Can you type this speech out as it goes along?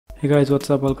Hey guys, what's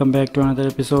up? Welcome back to another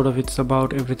episode of It's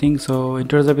About Everything. So in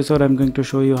today's episode I'm going to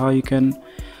show you how you can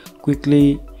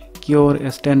quickly cure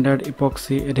a standard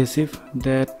epoxy adhesive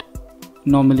that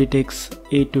normally takes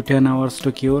 8 to 10 hours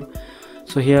to cure.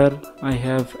 So here I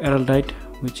have Araldite,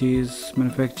 which is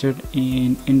manufactured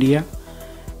in India,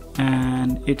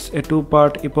 and it's a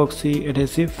two-part epoxy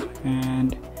adhesive,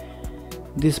 and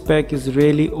this pack is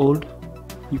really old.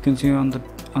 You can see on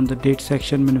the date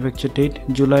section, manufacture date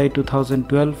July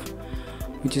 2012,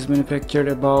 which is manufactured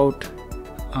about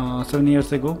 7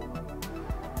 years ago.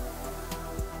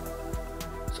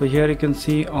 So here you can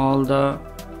see all the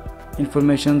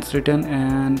informations written,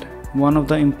 and one of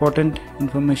the important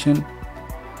information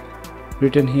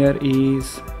written here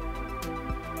is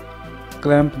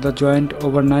clamp the joint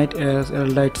overnight as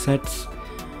Araldite sets,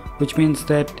 which means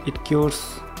that it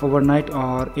cures overnight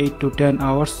or 8 to 10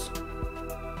 hours.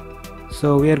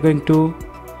 So we are going to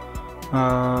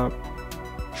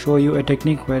show you a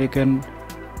technique where you can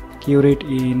cure it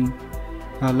in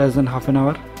less than half an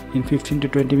hour, in 15 to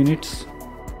 20 minutes.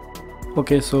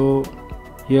 Okay, so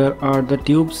here are the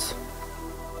tubes.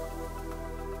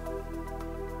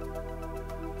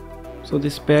 So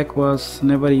this pack was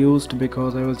never used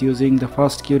because I was using the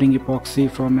fast curing epoxy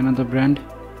from another brand,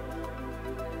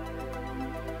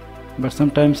 but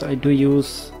sometimes I do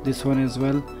use this one as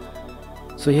well.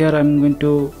 So here I'm going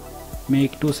to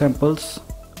make two samples,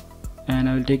 and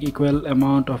I will take equal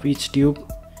amount of each tube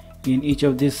in each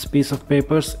of these piece of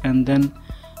papers, and then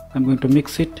I'm going to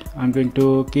mix it. I'm going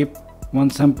to keep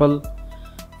one sample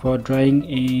for drying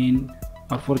in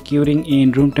or for curing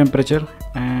in room temperature,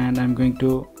 and I'm going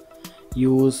to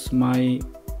use my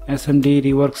SMD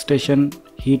rework station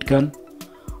heat gun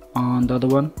on the other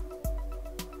one.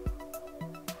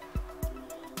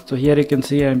 So here you can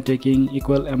see I'm taking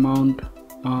equal amount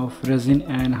of resin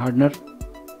and hardener.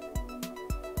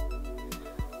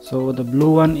 So the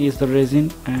blue one is the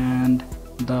resin and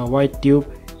the white tube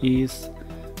is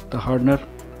the hardener.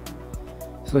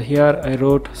 So here I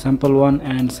wrote sample 1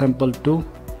 and sample 2.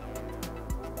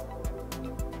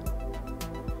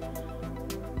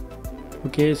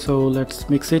 Okay, so let's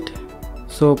mix it.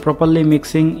 So properly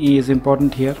mixing is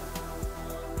important here,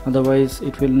 otherwise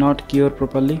it will not cure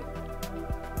properly.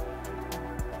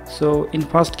 So in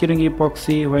fast curing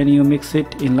epoxy, when you mix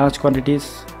it in large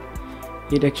quantities,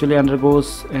 it actually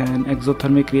undergoes an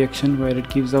exothermic reaction where it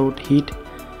gives out heat,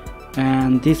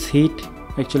 and this heat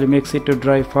actually makes it to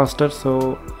dry faster.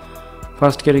 So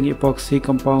fast curing epoxy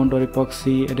compound or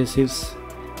epoxy adhesives,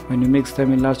 when you mix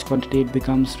them in large quantity, it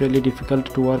becomes really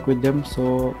difficult to work with them.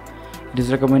 So it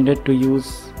is recommended to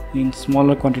use in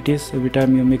smaller quantities every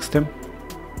time you mix them.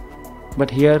 But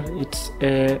here it's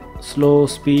a slow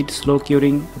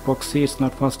curing epoxy, it's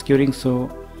not fast curing, so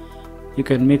you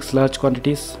can mix large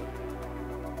quantities.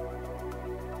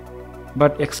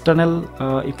 But external,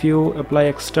 if you apply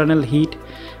external heat,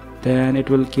 then it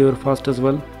will cure fast as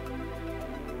well.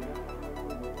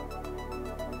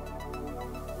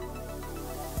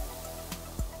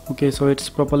 Okay, so it's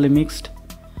properly mixed.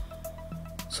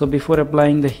 So before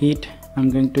applying the heat, I'm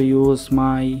going to use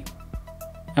my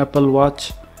Apple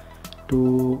Watch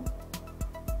to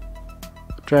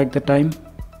track the time.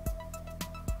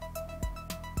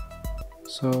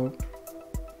 So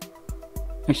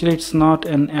actually it's not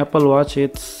an Apple Watch,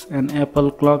 it's an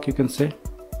Apple clock, you can say,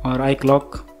 or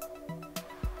iClock.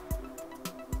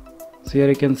 So here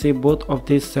you can see both of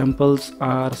these samples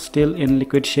are still in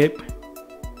liquid shape.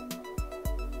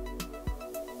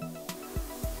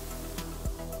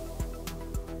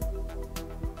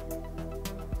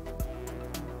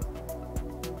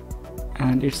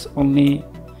 And it's only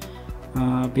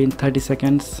been 30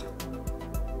 seconds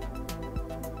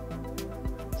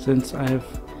since I have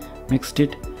mixed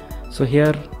it. So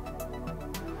here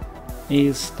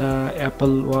is the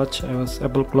Apple Watch,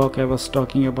 Apple clock I was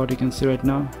talking about. You can see right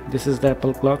now, this is the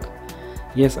Apple clock.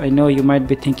 Yes, I know you might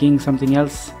be thinking something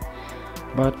else,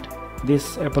 but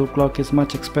this Apple clock is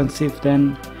much expensive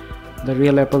than the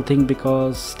real Apple thing,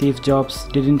 because Steve Jobs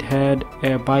didn't had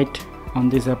a bite on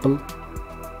this Apple.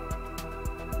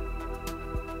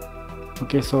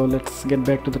 Okay, so let's get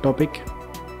back to the topic.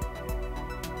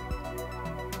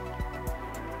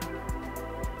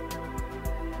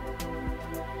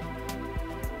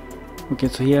 Okay,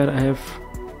 so here I have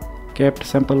kept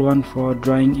sample 1 for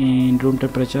drying in room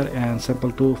temperature and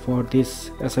sample 2 for this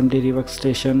SMD rework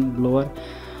station blower.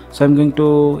 So I'm going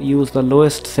to use the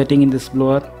lowest setting in this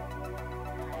blower,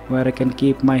 where I can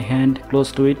keep my hand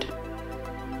close to it.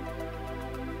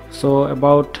 So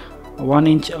about 1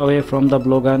 inch away from the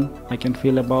blowgun, I can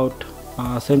feel about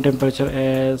same temperature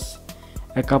as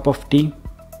a cup of tea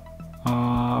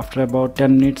after about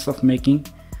 10 minutes of making.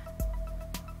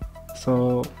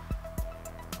 So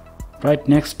right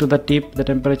next to the tip, the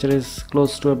temperature is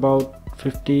close to about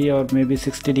 50 or maybe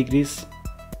 60 degrees,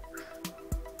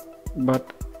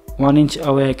 but 1 inch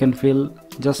away I can feel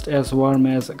just as warm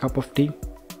as a cup of tea.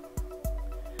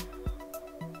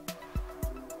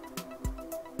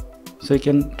 So you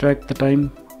can track the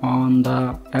time on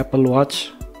the Apple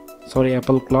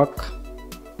clock.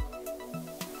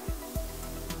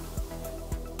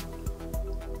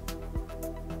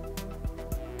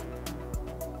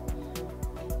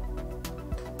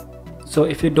 So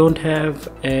if you don't have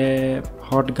a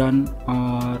hot gun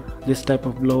or this type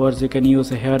of blowers, you can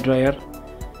use a hair dryer.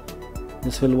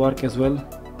 This will work as well.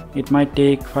 It might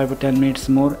take 5 or 10 minutes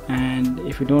more, and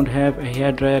if you don't have a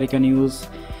hair dryer, you can use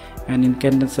an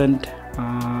incandescent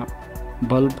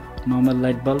bulb, normal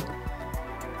light bulb,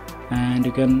 and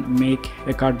you can make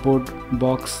a cardboard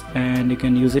box and you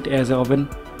can use it as an oven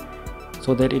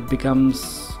so that it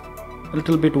becomes a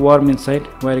little bit warm inside,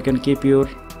 where you can keep your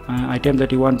item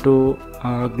that you want to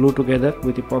glue together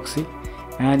with epoxy,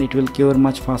 and it will cure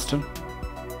much faster.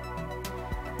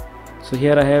 So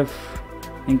here I have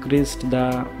increased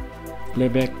the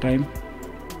layback time.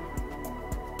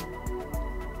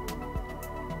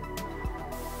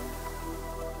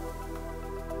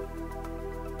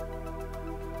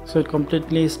 So it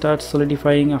completely starts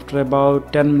solidifying after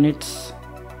about 10 minutes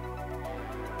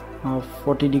of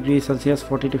 40 degrees Celsius,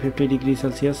 40 to 50 degrees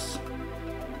Celsius.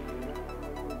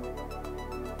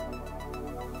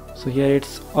 So here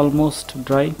it's almost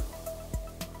dry,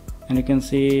 and you can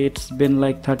see it's been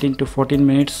like 13 to 14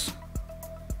 minutes.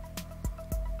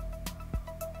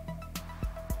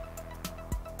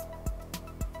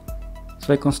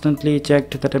 So I constantly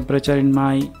checked the temperature in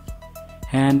my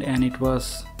hand, and it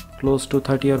was close to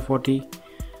 40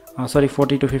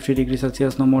 to 50 degrees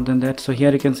Celsius, no more than that. So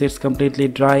here you can see it's completely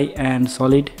dry and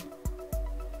solid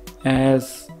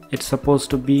as it's supposed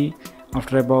to be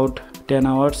after about 10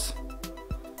 hours.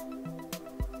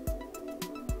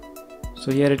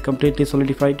 So here it completely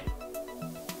solidified.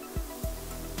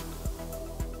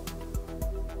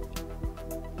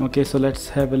 Okay, so let's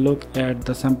have a look at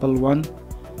the sample one,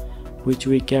 which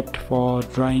we kept for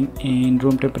drying in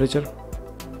room temperature.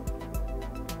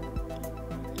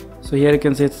 So here you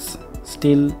can see it's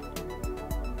still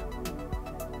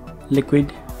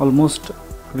liquid, almost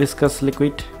viscous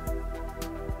liquid.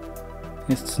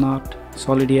 It's not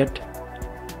solid yet.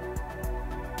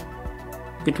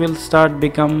 It will start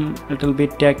become a little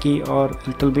bit tacky or a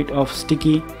little bit of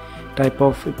sticky type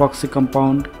of epoxy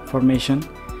compound formation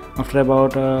after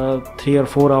about 3 or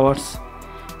 4 hours,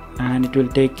 and it will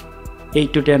take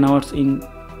 8 to 10 hours in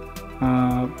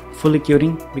fully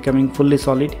curing, becoming fully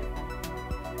solid.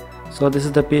 So this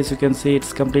is the piece. You can see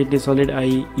it's completely solid. I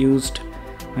used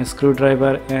my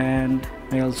screwdriver, and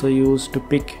I also used to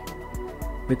pick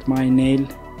with my nail,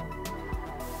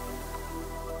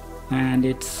 and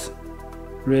it's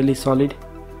really solid.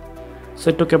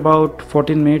 So it took about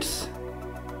 14 minutes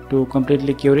to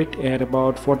completely cure it at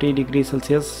about 40 degrees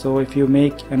Celsius. So if you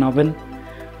make an oven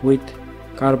with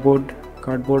cardboard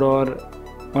or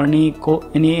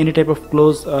any type of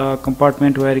closed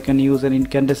compartment where you can use an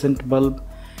incandescent bulb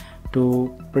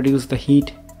to produce the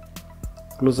heat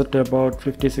closer to about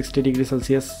 50-60 degrees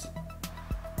Celsius.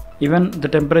 Even the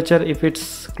temperature, if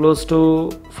it's close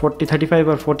to 35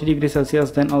 or 40 degrees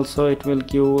Celsius, then also it will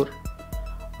cure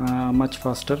much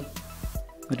faster.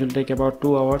 It will take about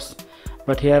 2 hours.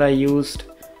 But here I used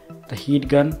the heat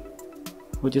gun,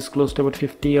 which is close to about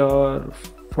 50 or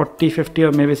 50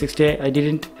 or maybe 60. I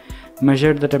didn't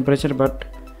measure the temperature, but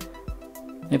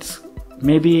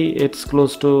it's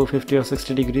close to 50 or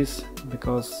 60 degrees,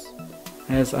 because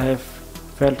as I have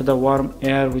felt the warm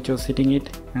air which was hitting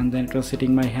it, and then it was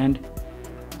hitting my hand,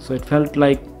 so it felt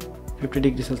like 50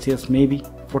 degrees Celsius, maybe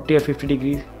 40 or 50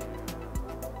 degrees.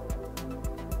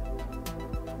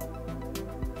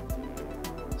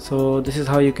 So this is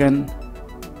how you can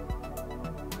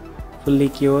fully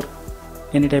cure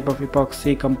any type of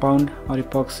epoxy compound or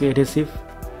epoxy adhesive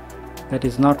that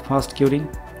is not fast curing.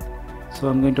 So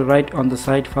I'm going to write on the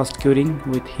side fast curing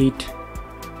with heat.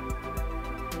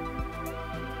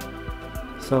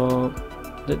 So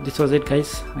this was it,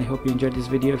 guys. I hope you enjoyed this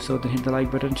video. If so, then hit the like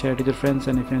button, share it with your friends,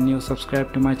 and if you're new,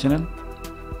 subscribe to my channel.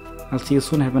 I'll see you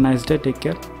soon. Have a nice day. Take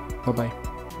care. Bye bye.